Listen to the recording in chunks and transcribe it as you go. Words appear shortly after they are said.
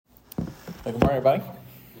So good morning, everybody.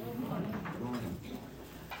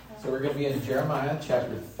 So we're going to be in Jeremiah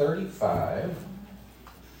chapter 35.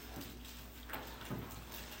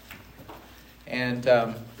 And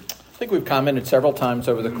I think we've commented several times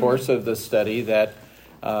over the course of the study that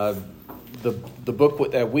the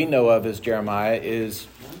book that we know of as Jeremiah is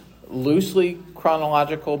loosely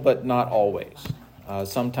chronological, but not always.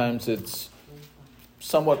 Sometimes it's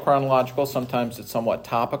somewhat chronological, sometimes it's somewhat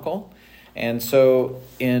topical. And so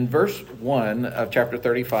in verse 1 of chapter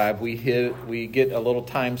 35, we get a little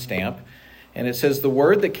timestamp, and it says, "The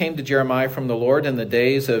word that came to Jeremiah from the Lord in the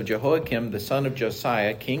days of Jehoiakim, the son of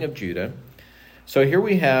Josiah, king of Judah." So here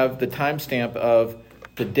we have the timestamp of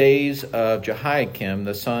the days of Jehoiakim,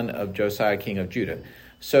 the son of Josiah, king of Judah.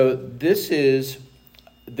 So this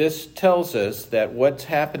tells us that what's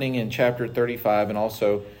happening in chapter 35 and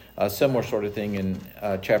also a similar sort of thing in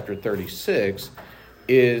chapter 36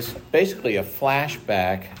 is basically a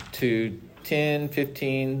flashback to 10,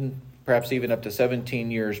 15, perhaps even up to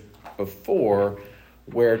 17 years before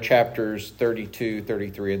where chapters 32,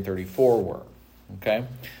 33, and 34 were. Okay?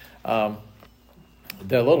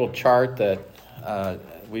 The little chart that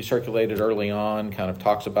we circulated early on kind of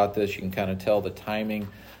talks about this. You can kind of tell the timing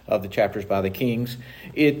of the chapters by the kings.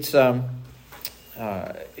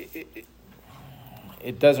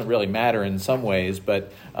 It doesn't really matter in some ways,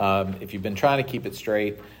 but if you've been trying to keep it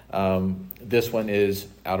straight, this one is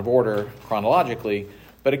out of order chronologically,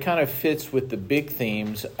 but it kind of fits with the big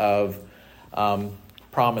themes of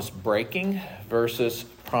promise breaking versus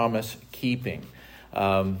promise keeping.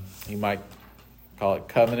 You might call it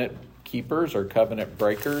covenant keepers or covenant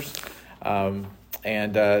breakers. And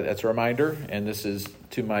that's a reminder, and this is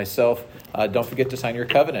to myself, don't forget to sign your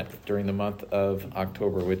covenant during the month of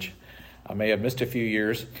October, which I may have missed a few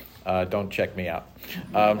years. Don't check me out.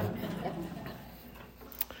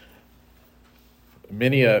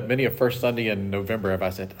 Many a first Sunday in November have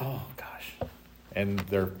I said, oh gosh, and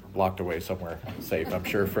they're locked away somewhere safe, I'm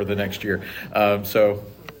sure, for the next year. So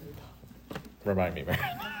remind me, Mary.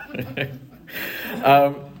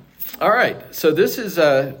 All right, so this is,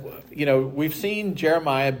 we've seen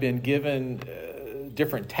Jeremiah been given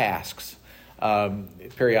different tasks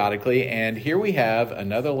periodically, and here we have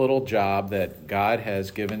another little job that God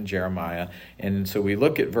has given Jeremiah. And so we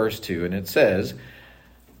look at verse 2, and it says,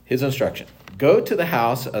 his instruction: "Go to the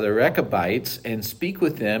house of the Rechabites and speak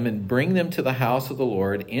with them, and bring them to the house of the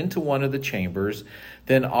Lord into one of the chambers,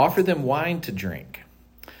 then offer them wine to drink.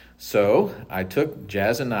 So I took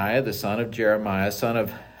Jazaniah, the son of Jeremiah, son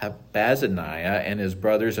of Habazaniah, and his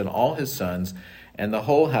brothers and all his sons, and the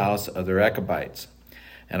whole house of the Rechabites.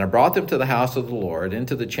 And I brought them to the house of the Lord,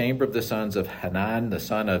 into the chamber of the sons of Hanan, the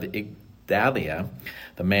son of Igdaliah,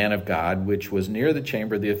 the man of God, which was near the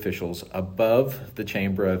chamber of the officials, above the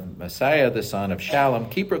chamber of Messiah, the son of Shallum,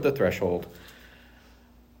 keeper of the threshold."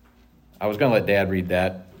 I was going to let Dad read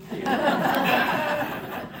that, but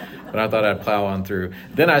I thought I'd plow on through.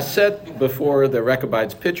 "Then I set before the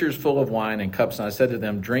Rechabites pitchers full of wine and cups, and I said to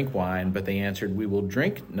them, 'Drink wine.' But they answered, 'We will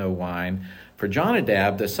drink no wine. For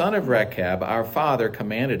Jonadab, the son of Rechab, our father,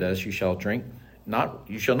 commanded us, you shall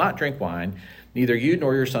not drink wine, neither you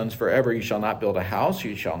nor your sons forever. You shall not build a house,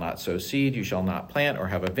 you shall not sow seed, you shall not plant or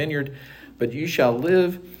have a vineyard, but you shall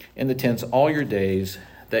live in the tents all your days,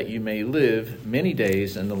 that you may live many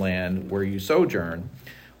days in the land where you sojourn.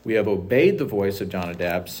 We have obeyed the voice of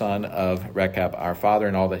Jonadab, son of Rechab, our father,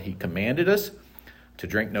 in all that he commanded us, to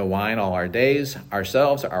drink no wine all our days,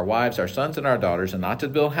 ourselves, our wives, our sons, and our daughters, and not to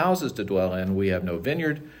build houses to dwell in. We have no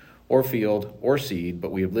vineyard or field or seed,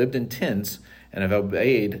 but we have lived in tents and have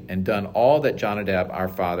obeyed and done all that Jonadab, our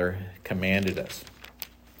father, commanded us.'"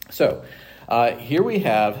 So here we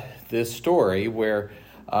have this story where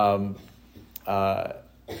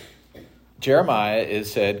Jeremiah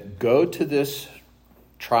is said, go to this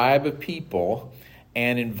tribe of people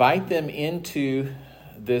and invite them into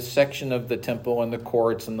this section of the temple, and the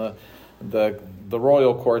courts and the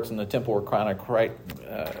royal courts and the temple were kind of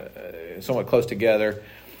somewhat close together.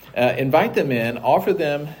 Invite them in, offer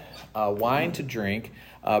them wine to drink,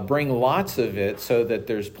 bring lots of it so that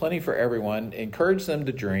there's plenty for everyone, encourage them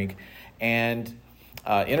to drink, and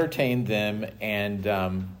entertain them, and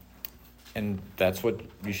that's what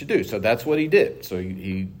you should do. So that's what he did. So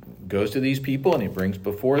he goes to these people and he brings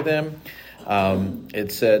before them.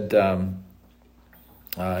 It said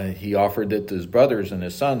he offered it to his brothers and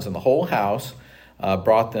his sons, and the whole house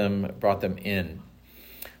brought them in.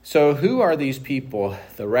 So who are these people,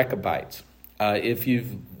 the Rechabites? If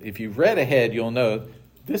you've read ahead, you'll know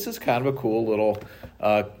this is kind of a cool little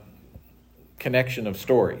connection of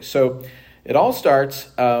stories. So it all starts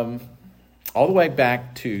all the way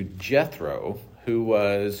back to Jethro, who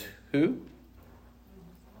was who?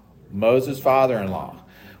 Moses' father-in-law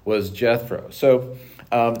was Jethro. So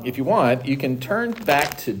if you want, you can turn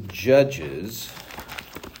back to Judges.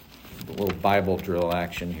 A little Bible drill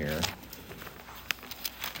action here.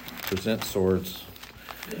 Present swords.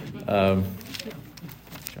 Joshua,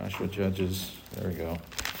 Judges. There we go.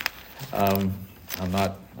 I'm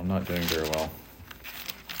not doing very well.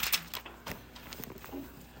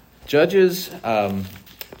 Judges,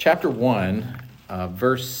 chapter 1,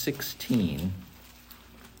 verse 16.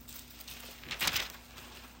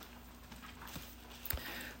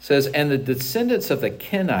 Says, and the descendants of the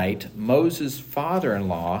Kenite, Moses'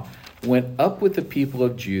 father-in-law, went up with the people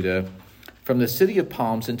of Judah from the city of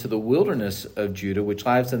palms into the wilderness of Judah, which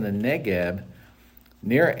lies in the Negeb,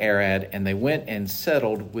 near Arad, and they went and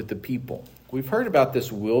settled with the people. We've heard about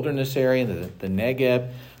this wilderness area, the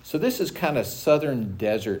Negeb. So this is kind of southern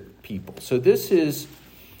desert people. So this is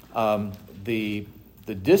the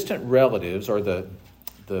distant relatives, or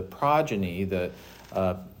the progeny, the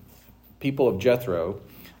people of Jethro,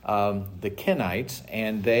 the Kenites,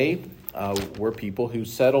 and they were people who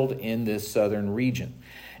settled in this southern region.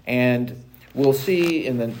 And we'll see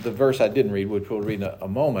in the verse I didn't read, which we'll read in a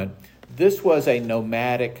moment, this was a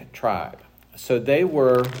nomadic tribe. So they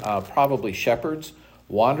were probably shepherds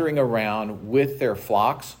wandering around with their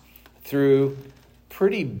flocks through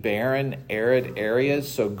pretty barren, arid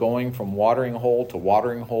areas. So going from watering hole to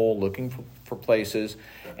watering hole, looking for places.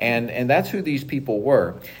 And that's who these people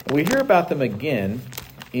were. And we hear about them again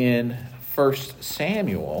in 1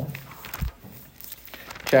 Samuel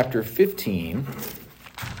chapter 15.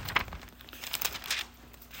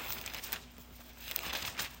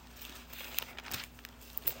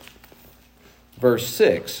 Verse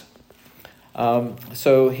 6.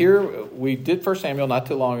 So here we did 1 Samuel not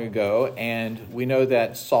too long ago, and we know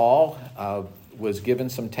that Saul was given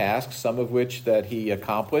some tasks, some of which that he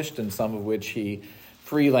accomplished and some of which he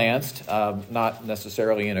freelanced, not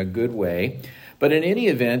necessarily in a good way. But in any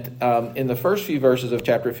event, in the first few verses of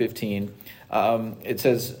chapter 15, it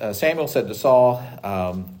says, Samuel said to Saul,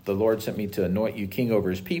 the Lord sent me to anoint you king over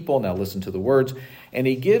his people. Now listen to the words. And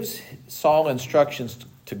he gives Saul instructions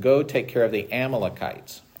to go take care of the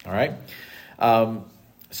Amalekites. All right.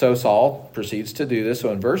 So Saul proceeds to do this.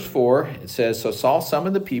 So in verse 4, it says, so Saul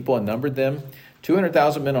summoned the people and numbered them,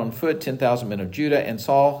 200,000 men on foot, 10,000 men of Judah. And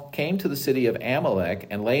Saul came to the city of Amalek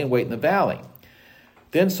and lay in wait in the valley.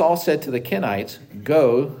 Then Saul said to the Kenites,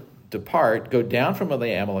 depart, go down from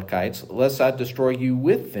the Amalekites, lest I destroy you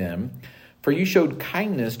with them. For you showed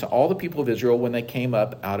kindness to all the people of Israel when they came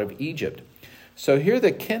up out of Egypt. So here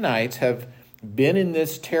the Kenites have been in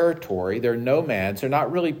this territory. They're nomads. They're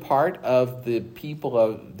not really part of the people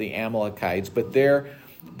of the Amalekites, but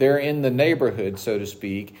they're in the neighborhood, so to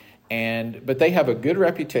speak. But they have a good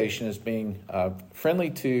reputation as being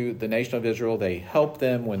friendly to the nation of Israel. They helped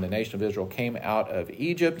them when the nation of Israel came out of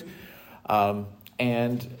Egypt.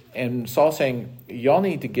 And Saul saying, y'all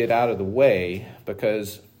need to get out of the way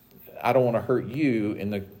because I don't want to hurt you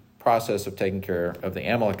in the process of taking care of the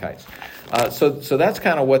Amalekites. So that's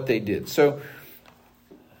kind of what they did. So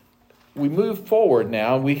we move forward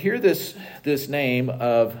now, and we hear this name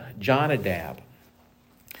of Jonadab.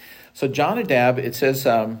 So Jonadab, it says,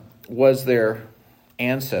 was their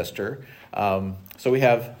ancestor. So we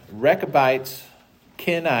have Rechabites,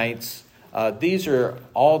 Kenites. These are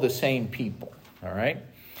all the same people, all right?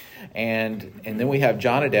 And then we have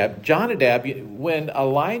Jonadab. Jonadab, when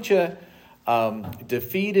Elijah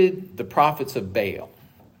defeated the prophets of Baal,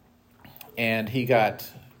 and he got,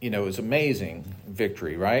 it was amazing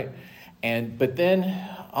victory, right? But then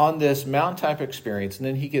on this mountaintop experience, and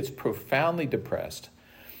then he gets profoundly depressed,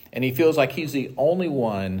 and he feels like he's the only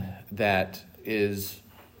one that is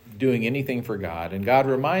doing anything for God. And God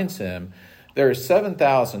reminds him, there are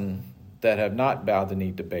 7,000 that have not bowed the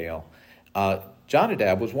knee to Baal.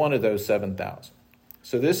 Jonadab was one of those 7,000.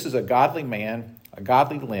 So this is a godly man, a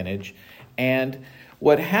godly lineage. And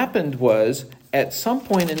what happened was, at some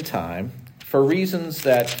point in time, for reasons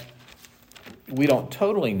that we don't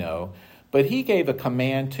totally know, but he gave a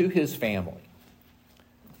command to his family.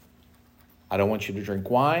 I don't want you to drink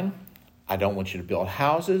wine. I don't want you to build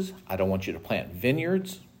houses. I don't want you to plant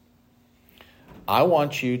vineyards. I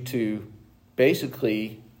want you to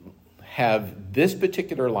basically have this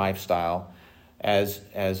particular lifestyle as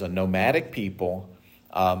a nomadic people,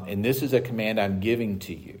 and this is a command I'm giving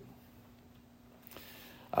to you.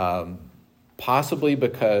 Possibly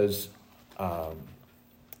because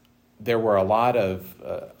there were a lot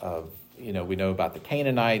of we know about the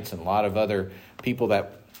Canaanites and a lot of other people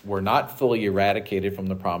that were not fully eradicated from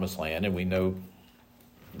the Promised Land, and we know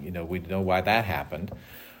why that happened.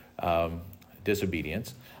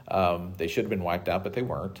 Disobedience. They should have been wiped out, but they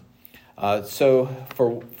weren't. So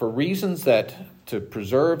for reasons that to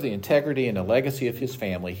preserve the integrity and the legacy of his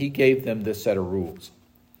family, he gave them this set of rules.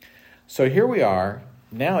 So here we are.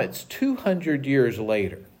 Now it's 200 years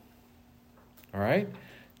later. All right?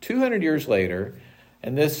 200 years later,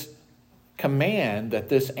 and this command that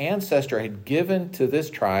this ancestor had given to this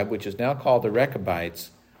tribe, which is now called the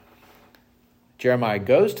Rechabites, Jeremiah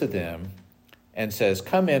goes to them and says,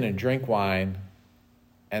 come in and drink wine.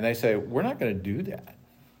 And they say, we're not going to do that.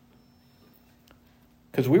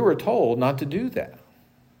 Because we were told not to do that.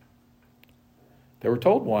 They were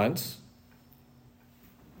told once,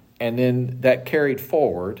 and then that carried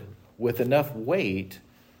forward with enough weight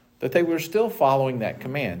that they were still following that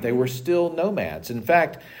command. They were still nomads. In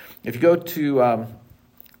fact, if you go to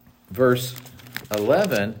verse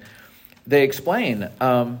 11, they explain,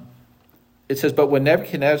 it says, but when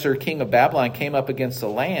Nebuchadnezzar, king of Babylon, came up against the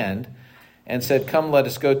land and said,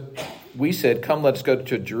 we said, come, let us go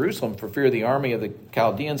to Jerusalem for fear of the army of the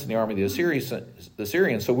Chaldeans and the army of the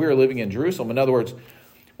Syrians. So we were living in Jerusalem. In other words,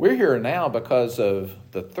 we're here now because of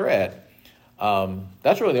the threat.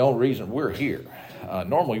 That's really the only reason we're here.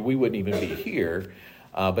 Normally, we wouldn't even be here,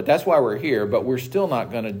 but that's why we're here. But we're still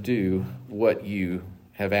not going to do what you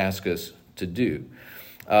have asked us to do.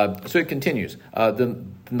 So it continues.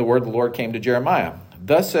 Then the word of the Lord came to Jeremiah.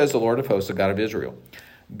 Thus says the Lord of hosts, the God of Israel.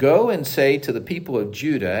 Go and say to the people of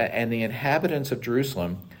Judah and the inhabitants of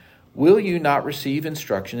Jerusalem, will you not receive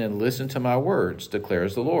instruction and listen to my words,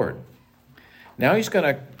 declares the Lord. Now he's going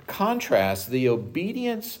to contrast the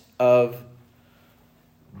obedience of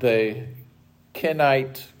the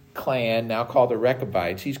Kenite clan, now called the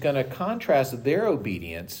Rechabites. He's going to contrast their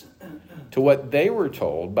obedience to what they were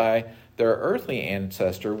told by their earthly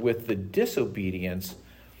ancestor with the disobedience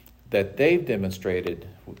that they've demonstrated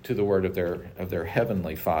to the word of their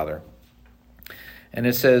heavenly Father. And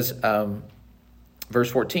it says, verse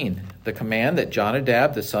 14, the command that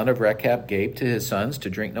Jonadab, the son of Rechab, gave to his sons to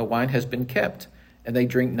drink no wine has been kept, and they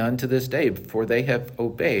drink none to this day, for they have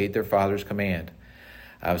obeyed their father's command.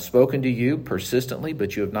 I have spoken to you persistently,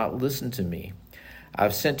 but you have not listened to me. I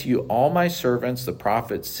have sent to you all my servants, the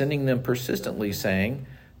prophets, sending them persistently, saying,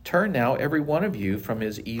 turn now every one of you from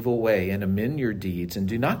his evil way and amend your deeds, and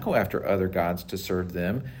do not go after other gods to serve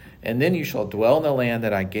them, and then you shall dwell in the land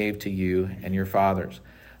that I gave to you and your fathers.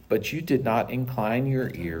 But you did not incline your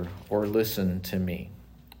ear or listen to me.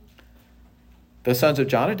 The sons of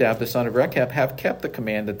Jonadab, the son of Rechab, have kept the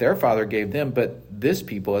command that their father gave them, but this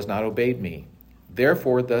people has not obeyed me.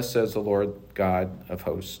 Therefore, thus says the Lord God of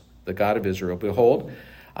hosts, the God of Israel, behold,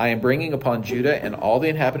 I am bringing upon Judah and all the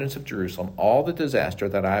inhabitants of Jerusalem all the disaster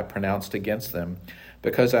that I have pronounced against them,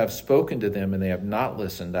 because I have spoken to them and they have not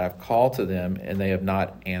listened. I have called to them and they have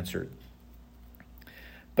not answered.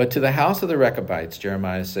 But to the house of the Rechabites,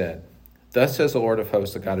 Jeremiah said, thus says the Lord of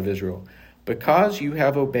hosts, the God of Israel, because you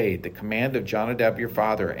have obeyed the command of Jonadab your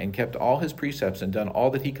father and kept all his precepts and done all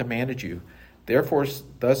that he commanded you, therefore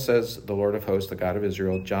thus says the Lord of hosts, the God of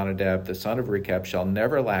Israel, Jonadab, the son of Rechab, shall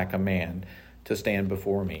never lack a man to stand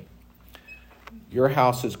before me. Your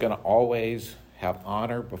house is going to always have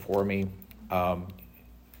honor before me.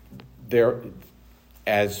 There,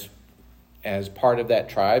 as part of that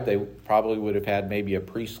tribe, they probably would have had maybe a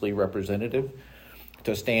priestly representative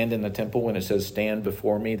to stand in the temple. When it says stand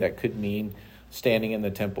before me, that could mean standing in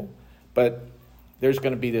the temple. But there's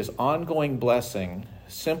going to be this ongoing blessing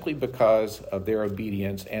simply because of their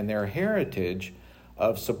obedience and their heritage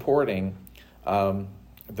of supporting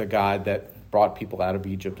the God that brought people out of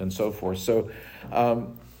Egypt and so forth. So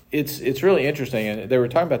it's really interesting. And they were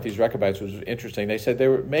talking about these Rechabites, which was interesting. They said they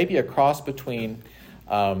were maybe a cross between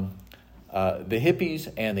the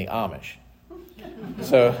hippies and the Amish.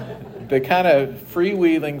 So the kind of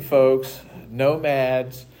freewheeling folks,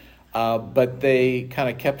 nomads, but they kind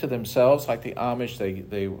of kept to themselves like the Amish.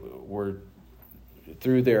 They were,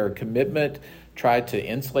 through their commitment, tried to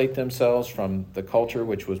insulate themselves from the culture,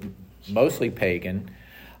 which was mostly pagan.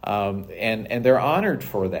 And they're honored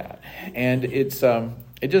for that. And it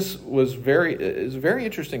just was it's a very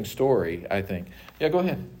interesting story, I think. Yeah, go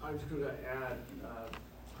ahead. I was going to add,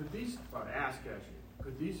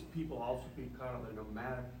 could these people also be kind of the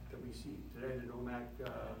nomadic that we see today, the nomadic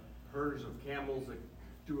herders of camels that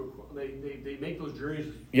they make those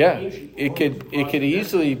journeys? Yeah, it could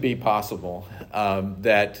easily be possible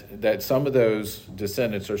that some of those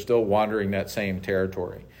descendants are still wandering that same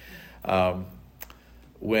territory.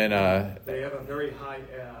 When they have a very high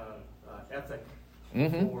ethic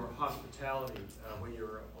for hospitality. When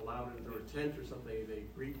you're allowed into a tent or something, they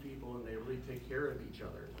greet people and they really take care of each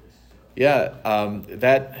other.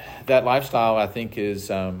 That lifestyle, I think, is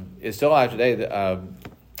still alive today.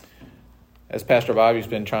 as Pastor Bobby's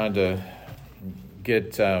been trying to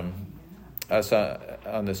get us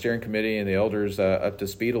on the steering committee and the elders up to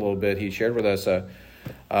speed a little bit, he shared with us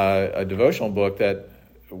a devotional book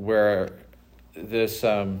where this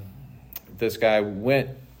guy went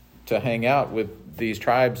to hang out with these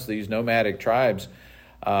tribes, these nomadic tribes,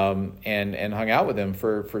 and hung out with them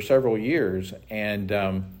for several years, and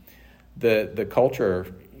the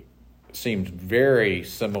culture seemed very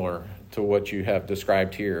similar to what you have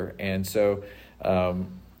described here. And so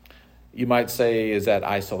you might say, is that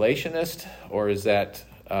isolationist, or is that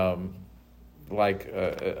like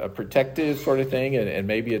a protective sort of thing? And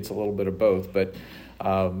maybe it's a little bit of both. But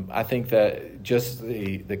I think that just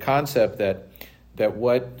the concept that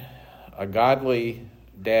what a godly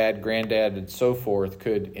dad, granddad, and so forth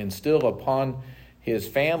could instill upon his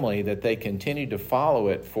family, that they continue to follow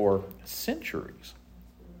it for centuries.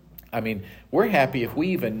 I mean, we're happy if we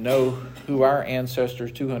even know who our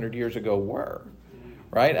ancestors 200 years ago were,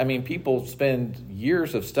 right? I mean, people spend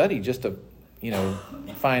years of study just to,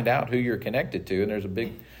 find out who you're connected to, and there's a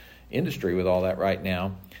big industry with all that right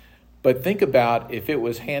now. But think about if it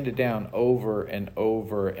was handed down over and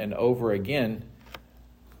over and over again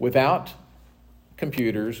without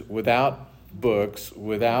computers, without books,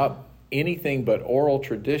 without anything but oral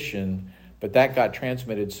tradition, but that got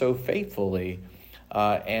transmitted so faithfully.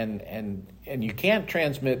 And you can't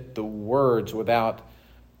transmit the words without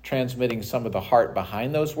transmitting some of the heart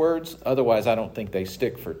behind those words. Otherwise, I don't think they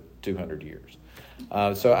stick for 200 years.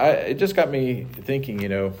 So it just got me thinking,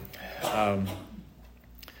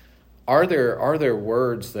 are there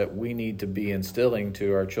words that we need to be instilling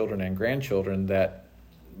to our children and grandchildren that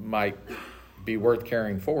might be worth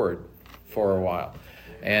carrying forward for a while?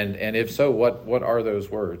 And if so, what are those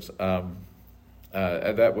words?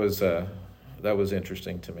 That was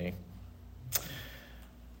interesting to me.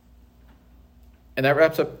 And that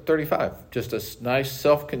wraps up 35. Just a nice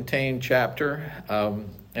self-contained chapter.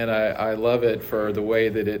 And I love it for the way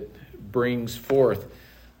that it brings forth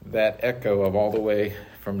that echo of all the way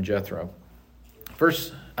from Jethro.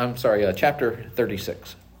 Chapter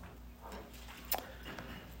 36.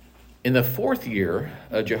 In the 4th year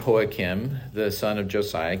of Jehoiakim, the son of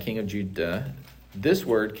Josiah, king of Judah, this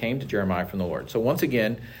word came to Jeremiah from the Lord. So once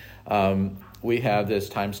again, we have this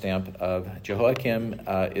timestamp of Jehoiakim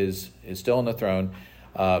is still on the throne.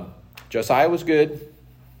 Josiah was good.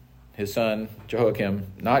 His son Jehoiakim,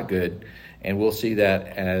 not good. And we'll see that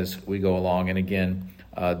as we go along. And again,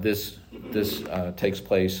 this takes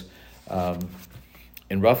place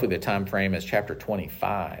in roughly the time frame as chapter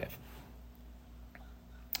 25.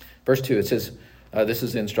 Verse 2, it says, this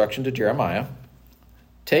is the instruction to Jeremiah.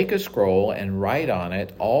 Take a scroll and write on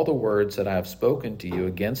it all the words that I have spoken to you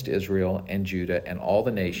against Israel and Judah and all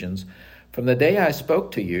the nations, from the day I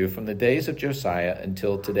spoke to you, from the days of Josiah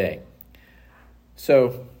until today.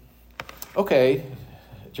 So, okay,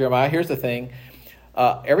 Jeremiah, here's the thing.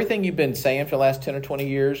 Everything you've been saying for the last 10 or 20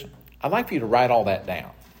 years, I'd like for you to write all that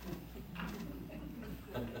down.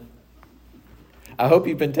 I hope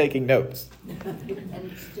you've been taking notes.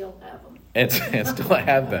 And still have them. And still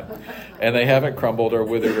have them. And they haven't crumbled or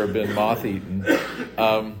withered or been moth-eaten.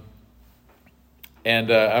 I'm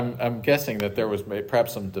guessing that there was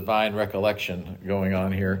perhaps some divine recollection going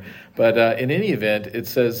on here. But in any event, it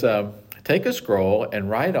says, take a scroll and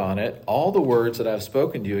write on it all the words that I have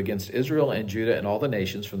spoken to you against Israel and Judah and all the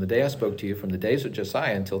nations from the day I spoke to you, from the days of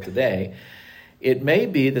Josiah until today. It may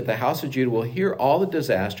be that the house of Judah will hear all the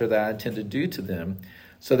disaster that I intend to do to them,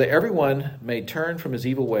 so that everyone may turn from his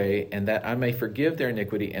evil way, and that I may forgive their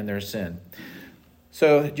iniquity and their sin.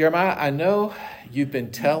 So, Jeremiah, I know you've been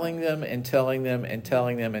telling them and telling them and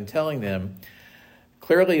telling them and telling them.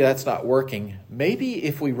 Clearly, that's not working. Maybe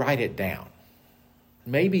if we write it down,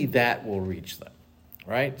 maybe that will reach them,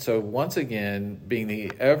 right? So, once again, being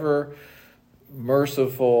the ever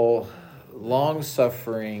merciful,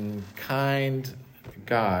 long-suffering, kind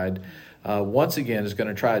God, once again is going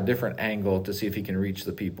to try a different angle to see if he can reach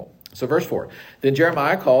the people. So verse 4, then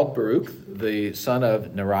Jeremiah called Baruch, the son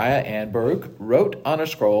of Neriah, and Baruch wrote on a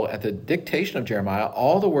scroll at the dictation of Jeremiah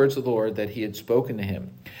all the words of the Lord that he had spoken to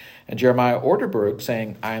him. And Jeremiah ordered Baruch,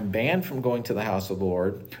 saying, I am banned from going to the house of the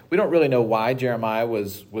Lord. We don't really know why Jeremiah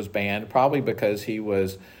was banned, probably because he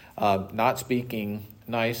was not speaking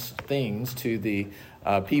nice things to the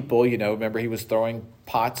people. Remember he was throwing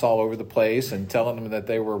pots all over the place and telling them that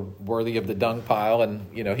they were worthy of the dung pile. And,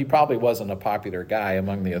 he probably wasn't a popular guy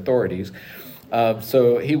among the authorities.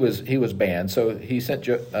 So he was banned. So he sent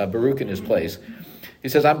Baruch in his place. He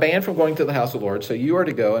says, I'm banned from going to the house of the Lord. So you are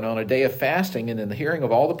to go, and on a day of fasting and in the hearing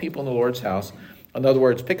of all the people in the Lord's house, in other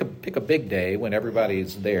words, pick a big day when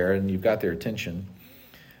everybody's there and you've got their attention.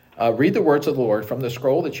 Read the words of the Lord from the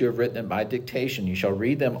scroll that you have written at my dictation. You shall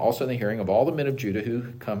read them also in the hearing of all the men of Judah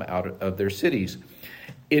who come out of their cities.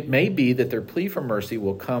 It may be that their plea for mercy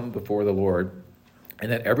will come before the Lord,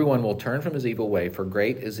 and that everyone will turn from his evil way, for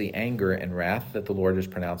great is the anger and wrath that the Lord has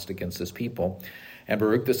pronounced against this people. And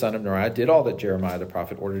Baruch the son of Neriah did all that Jeremiah the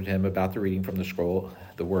prophet ordered him about the reading from the scroll,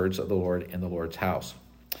 the words of the Lord in the Lord's house.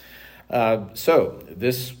 So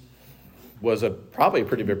this was probably a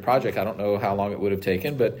pretty big project. I don't know how long it would have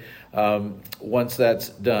taken, but once that's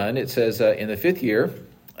done, it says in the 5th year,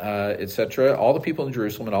 etc., all the people in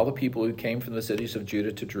Jerusalem and all the people who came from the cities of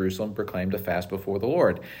Judah to Jerusalem proclaimed a fast before the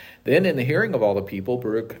Lord. Then in the hearing of all the people,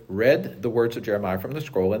 Baruch read the words of Jeremiah from the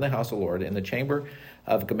scroll in the house of the Lord, in the chamber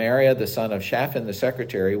of Gemariah the son of Shaphan the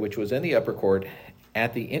secretary, which was in the upper court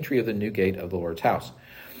at the entry of the new gate of the Lord's house.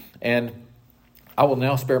 And I will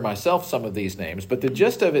now spare myself some of these names, but the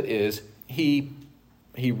gist of it is he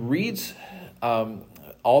reads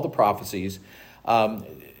all the prophecies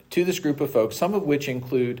to this group of folks, some of which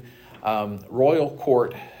include royal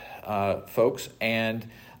court folks and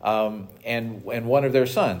one of their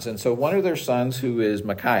sons. And so one of their sons, who is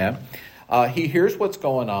Micaiah, he hears what's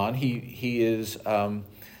going on. He is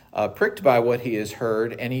pricked by what he has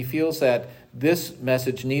heard, and he feels that this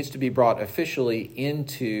message needs to be brought officially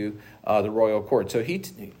into the royal court. So he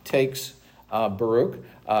takes Baruch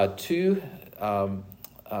to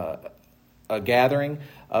a gathering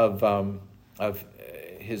of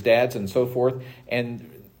his dads and so forth, and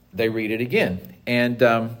they read it again. And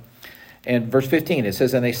verse 15, it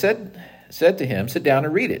says, and they said to him, sit down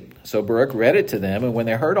and read it. So Baruch read it to them, and when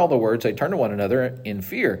they heard all the words, they turned to one another in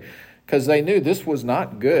fear, because they knew this was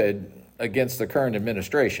not good against the current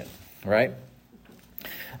administration, right?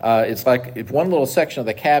 It's like if one little section of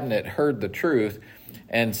the cabinet heard the truth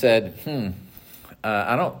and said,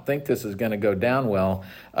 I don't think this is going to go down well.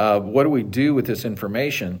 What do we do with this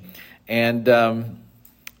information? And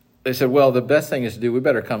they said, well, the best thing is to do, we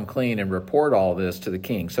better come clean and report all this to the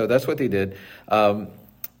king. So that's what they did.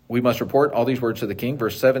 We must report all these words to the king.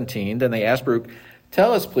 Verse 17, then they asked Baruch,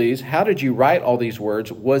 tell us, please, how did you write all these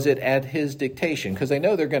words? Was it at his dictation? Because they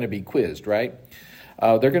know they're going to be quizzed, right?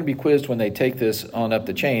 They're going to be quizzed when they take this on up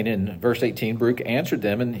the chain. In verse 18, Baruch answered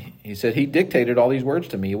them, and he said, he dictated all these words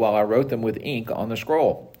to me while I wrote them with ink on the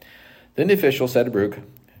scroll. Then the official said to Baruch,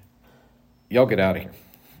 y'all get out of here.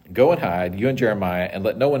 Go and hide, you and Jeremiah, and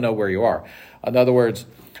let no one know where you are. In other words,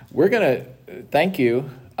 we're going to thank you.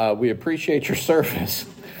 We appreciate your service.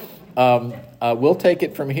 We'll take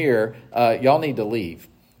it from here. Y'all need to leave.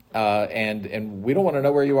 And we don't want to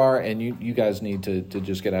know where you are, and you guys need to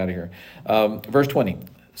just get out of here. Verse 20.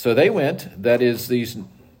 So they went, that is these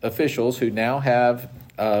officials who now have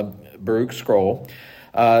Baruch's scroll.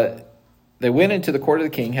 They went into the court of the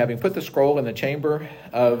king, having put the scroll in the chamber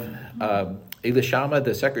of Elishama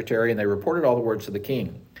the secretary, and they reported all the words to the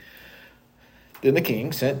king. Then the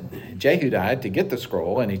king sent Jehudi to get the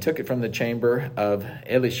scroll, and he took it from the chamber of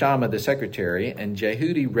Elishama the secretary, and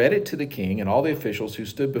Jehudi read it to the king and all the officials who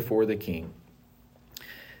stood before the king.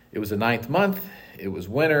 It was the 9th month. It was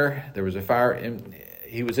winter. There was a fire.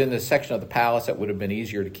 He was in this section of the palace that would have been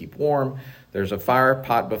easier to keep warm. There's a fire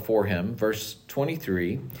pot before him. Verse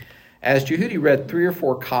 23, as Jehudi read 3 or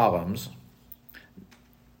 4 columns,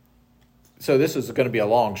 so this is going to be a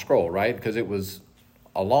long scroll, right? Because it was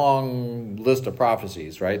a long list of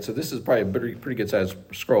prophecies, right? So this is probably a pretty good-sized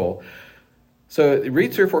scroll. So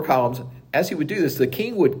read 3 or 4 columns. As he would do this, the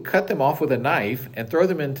king would cut them off with a knife and throw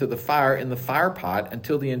them into the fire in the fire pot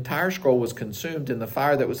until the entire scroll was consumed in the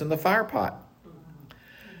fire that was in the fire pot.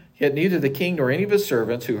 Yet neither the king nor any of his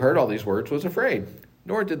servants who heard all these words was afraid,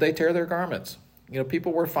 nor did they tear their garments.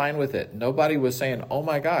 People were fine with it. Nobody was saying, oh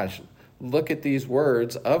my gosh, look at these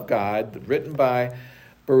words of God written by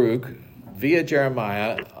Baruch via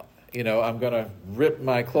Jeremiah. I'm going to rip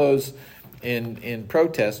my clothes in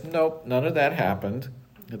protest. Nope, none of that happened.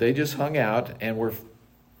 They just hung out and were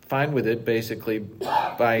fine with it, basically,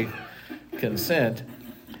 by consent.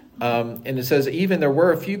 And it says, even there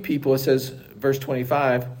were a few people, it says, verse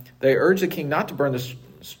 25, they urged the king not to burn the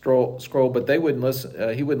scroll, but they wouldn't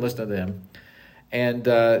listen. He wouldn't listen to them. And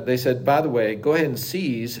they said, by the way, go ahead and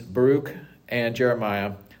seize Baruch and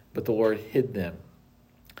Jeremiah, but the Lord hid them.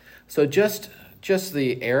 So just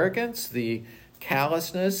the arrogance, the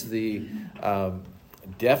callousness, the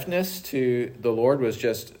deafness to the Lord was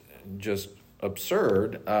just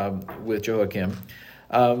absurd with Jehoiakim.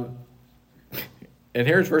 And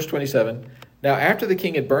here's verse 27. Now after the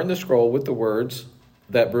king had burned the scroll with the words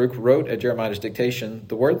that Baruch wrote at Jeremiah's dictation,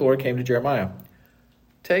 the word of the Lord came to Jeremiah.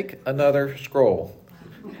 Take another scroll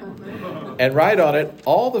and write on it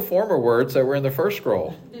all the former words that were in the first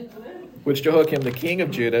scroll. which Jehoiakim the king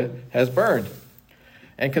of Judah has burned.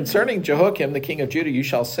 And concerning Jehoiakim the king of Judah, you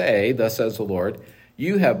shall say, thus says the Lord,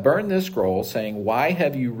 you have burned this scroll, saying, why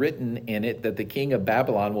have you written in it that the king of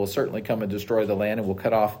Babylon will certainly come and destroy the land and will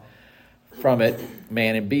cut off from it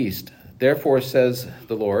man and beast? Therefore says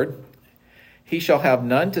the Lord, he shall have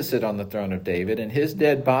none to sit on the throne of David, and his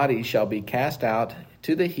dead body shall be cast out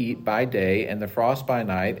to the heat by day and the frost by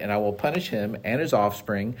night, and I will punish him and his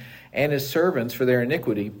offspring and his servants for their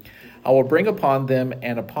iniquity. I will bring upon them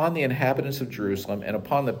and upon the inhabitants of Jerusalem and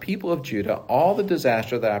upon the people of Judah all the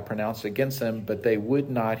disaster that I pronounced against them, but they would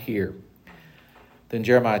not hear. Then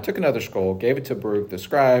Jeremiah took another scroll, gave it to Baruch the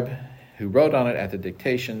scribe, who wrote on it at the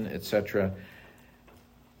dictation, etc.,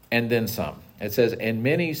 and then some. It says, and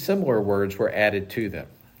many similar words were added to them.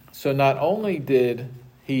 So not only did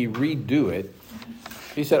he redo it,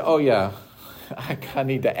 he said, oh yeah, I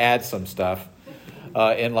need to add some stuff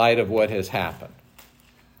in light of what has happened.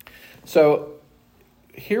 So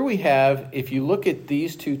here we have, if you look at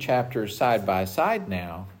these two chapters side by side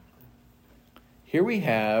now, here we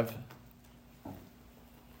have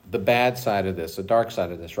the bad side of this, the dark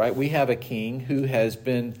side of this, right? We have a king who has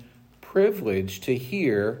been privileged to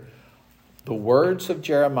hear the words of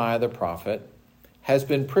Jeremiah the prophet, has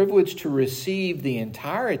been privileged to receive the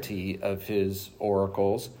entirety of his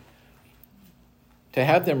oracles, to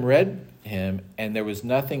have them read him, and there was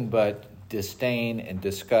nothing but disdain and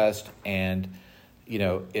disgust, and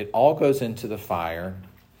it all goes into the fire.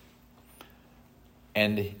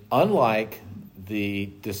 And unlike the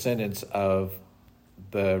descendants of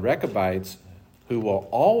the Rechabites, who will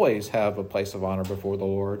always have a place of honor before the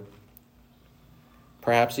Lord,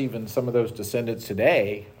 perhaps even some of those descendants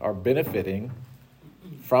today are benefiting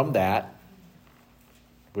from that,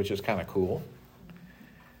 which is kind of cool.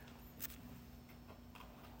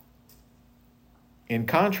 In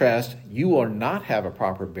contrast, you will not have a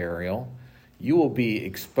proper burial. You will be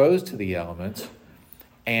exposed to the elements.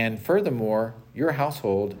 And furthermore, your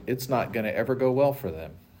household, it's not going to ever go well for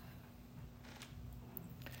them.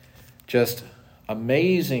 Just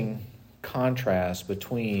amazing contrast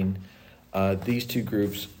between these two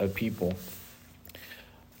groups of people.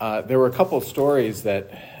 There were a couple of stories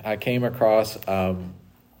that I came across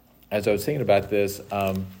as I was thinking about this.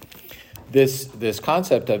 This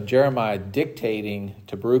concept of Jeremiah dictating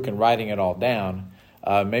to Baruch and writing it all down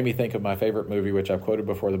made me think of my favorite movie, which I've quoted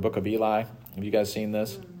before, The Book of Eli. Have you guys seen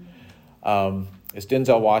this? It's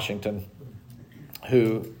Denzel Washington,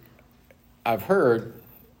 who I've heard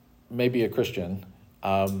may be a Christian,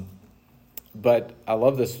 but I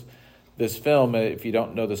love this film. If you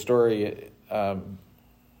don't know the story,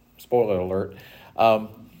 spoiler alert,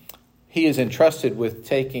 he is entrusted with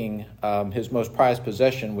taking his most prized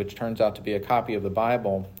possession, which turns out to be a copy of the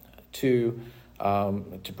Bible, to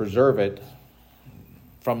preserve it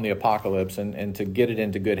from the apocalypse and to get it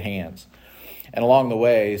into good hands. And along the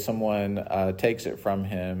way, someone takes it from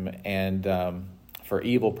him and for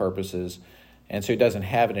evil purposes, and so he doesn't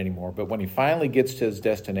have it anymore. But when he finally gets to his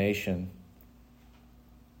destination,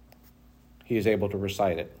 he is able to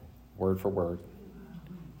recite it word for word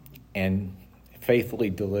and faithfully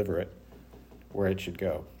deliver it where it should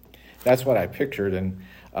go. That's what I pictured, and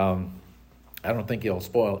I don't think it'll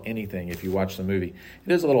spoil anything if you watch the movie.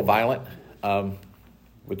 It is a little violent,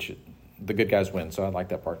 which the good guys win, so I like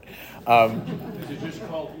that part. Is it just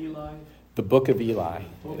called Eli? The Book of Eli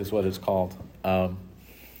is what it's called. And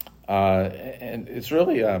it's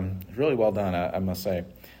really well done, I must say,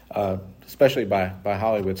 especially by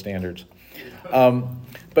Hollywood standards.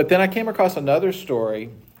 But then I came across another story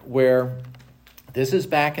where this is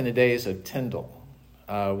back in the days of Tyndale,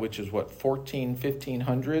 which is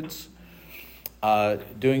 1500s,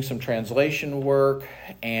 doing some translation work.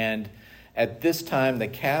 And at this time, the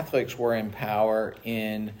Catholics were in power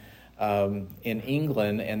in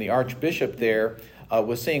England, and the Archbishop there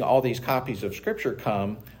was seeing all these copies of Scripture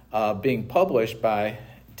come being published by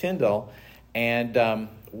Tyndale, and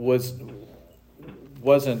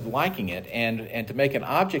wasn't liking it, and to make an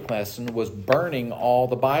object lesson was burning all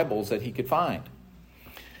the Bibles that he could find.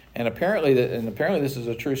 And apparently this is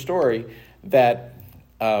a true story, that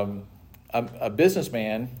a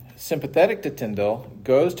businessman sympathetic to Tyndale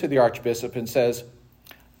goes to the Archbishop and says,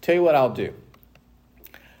 "Tell you what I'll do.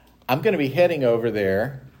 I'm going to be heading over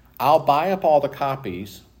there. I'll buy up all the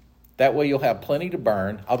copies. That way you'll have plenty to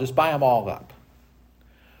burn. I'll just buy them all up."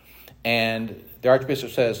 And the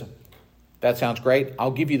Archbishop says, "That sounds great.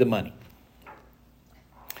 I'll give you the money."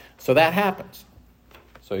 So that happens.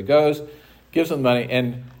 So he goes, gives them the money,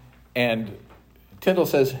 and Tyndale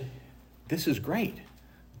says, "This is great.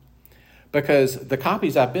 because the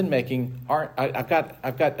copies I've been making aren't. I've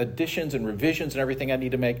got additions and revisions and everything I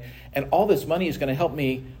need to make, and all this money is going to help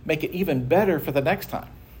me make it even better for the next time.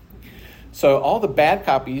 So all the bad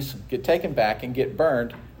copies get taken back and get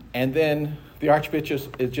burned, and then the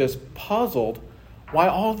Archbishop is just puzzled why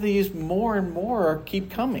all these more and more keep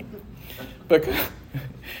coming, because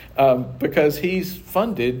he's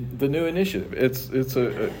funded the new initiative. It's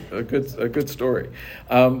a good story.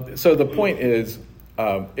 So the point is,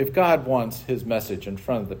 if God wants his message in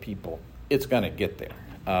front of the people, it's going to get there.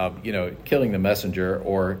 Killing the messenger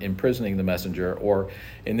or imprisoning the messenger, or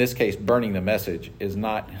in this case, burning the message, is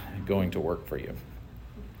not going to work for you.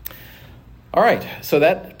 All right, so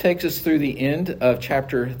that takes us through the end of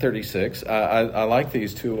chapter 36. I like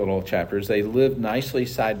these two little chapters. They live nicely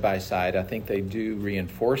side by side. I think they do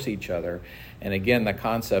reinforce each other. And again, the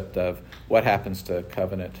concept of what happens to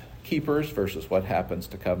covenant keepers versus what happens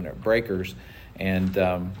to covenant breakers. And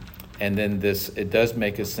then it does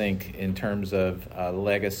make us think in terms of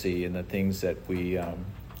legacy and the things that we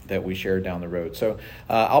share down the road. So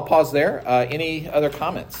I'll pause there. Any other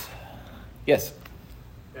comments? Yes.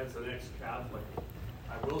 As an ex-Catholic,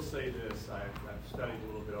 I will say this, I've studied a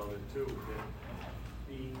little bit on it too,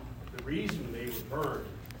 that the reason they were burned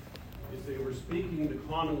is they were speaking the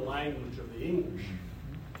common language of the English,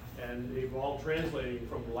 and they've all translating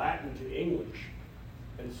from Latin to English.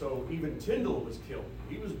 And so even Tyndale was killed.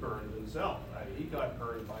 He was burned himself. He got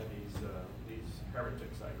burned by these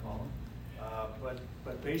heretics, I call them.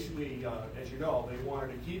 But basically, as you know, they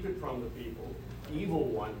wanted to keep it from the people. Evil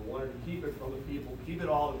one wanted to keep it from the people, keep it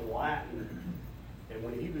all in Latin. And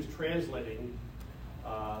when he was translating,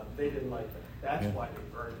 they didn't like that. That's why they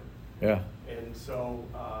burned him. Yeah. And so,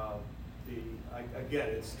 again,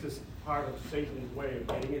 it's just part of Satan's way of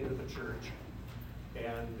getting into the church.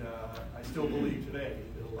 And I still believe today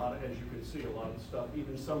that a lot of, as you can see, a lot of the stuff,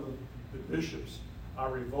 even some of the bishops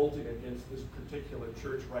are revolting against this particular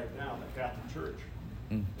church right now, the Catholic Church.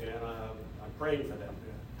 And I'm praying for them to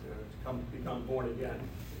become born again.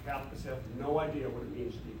 The Catholics have no idea what it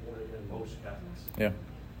means to be born again, most Catholics. Yeah.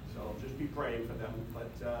 So just be praying for them. But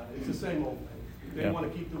it's the same old thing. They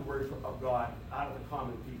want to keep the word of God out of the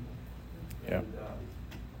common people. And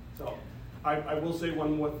so I will say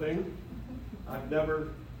one more thing. I've never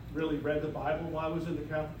really read the Bible while I was in the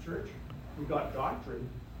Catholic Church. We got doctrine.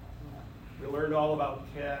 We learned all about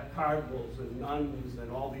cardinals and nuns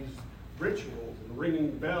and all these rituals and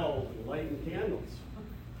ringing bells and lighting candles.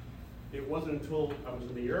 It wasn't until I was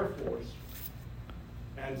in the Air Force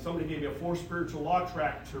and somebody gave me a 4 spiritual law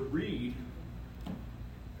tract to read,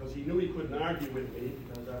 because he knew he couldn't argue with me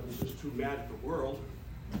because I was just too mad at the world.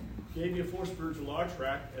 Gave me a 4 spiritual law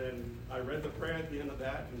tract, and I read the prayer at the end of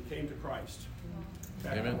that and came to Christ.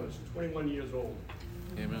 Back when I was 21 years old.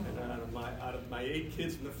 Amen. And out of my 8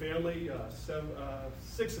 kids in the family,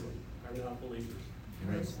 6 of them are not believers.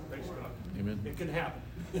 Amen. Thanks God. Amen. It can happen.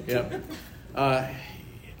 Yeah.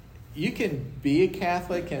 You can be a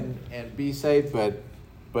Catholic and be saved, but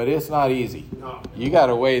it's not easy. No. You got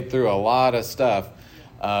to wade through a lot of stuff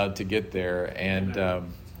to get there, and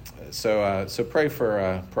so pray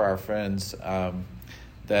for our friends.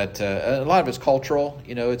 That a lot of it's cultural.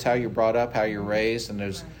 It's how you're brought up, how you're raised, and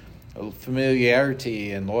there's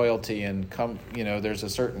familiarity and loyalty, and there's a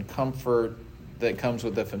certain comfort that comes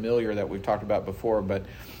with the familiar that we've talked about before. But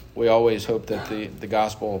we always hope that the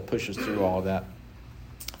gospel pushes through all of that.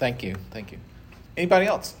 Thank you. Anybody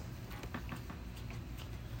else?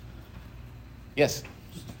 Yes.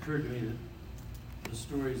 Just occurred to me that the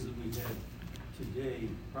stories that we had today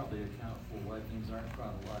probably account for why things aren't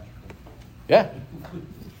chronological. Yeah.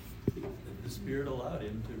 The Spirit allowed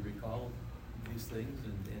him to recall these things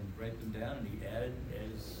and write them down, and he added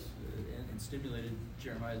and stimulated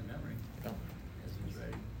Jeremiah's memory as he was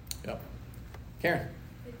writing. Yep. Karen.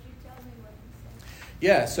 Could you tell me what he said?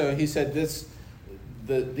 Yeah. So he said these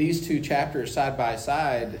 2 chapters side by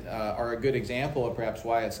side are a good example of perhaps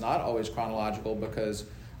why it's not always chronological, because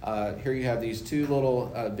here you have these 2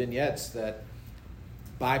 little vignettes that,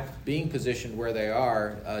 by being positioned where they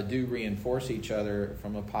are, do reinforce each other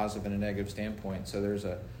from a positive and a negative standpoint. So there's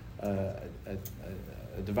a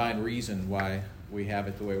divine reason why we have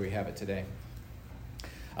it the way we have it today.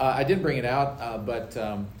 I did bring it out, but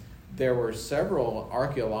there were several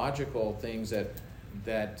archaeological things that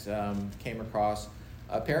came across.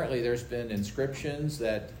 Apparently, there's been inscriptions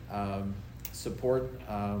that support.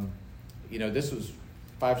 This was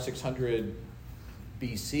 500-600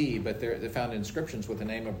 BC, but they found inscriptions with the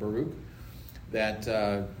name of Baruch that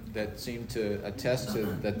seem to attest to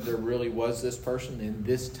that there really was this person in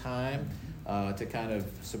this time to kind of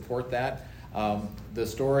support that. The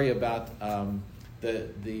story about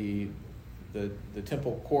the the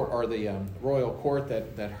temple court or the royal court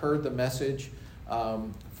that heard the message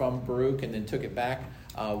from Baruch and then took it back.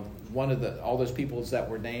 One of all those peoples that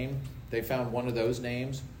were named, they found one of those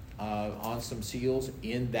names on some seals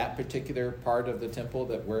in that particular part of the temple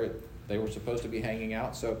that where they were supposed to be hanging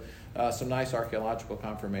out. So some nice archaeological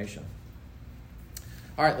confirmation.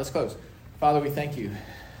 All right, let's close. Father, we thank you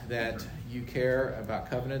that you care about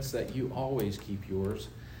covenants, that you always keep yours.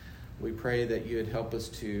 We pray that you would help us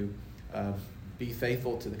to be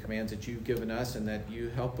faithful to the commands that you've given us, and that you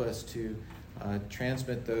help us to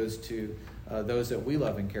transmit those to those that we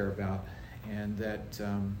love and care about, and that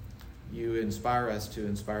you inspire us to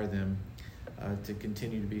inspire them to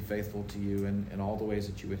continue to be faithful to you in all the ways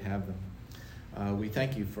that you would have them. We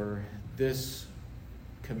thank you for this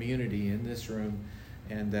community in this room,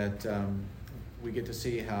 and that we get to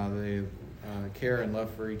see how they care and love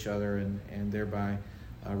for each other, and thereby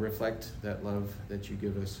reflect that love that you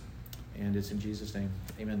give us. And it's in Jesus' name.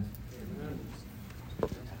 Amen.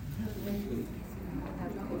 Amen.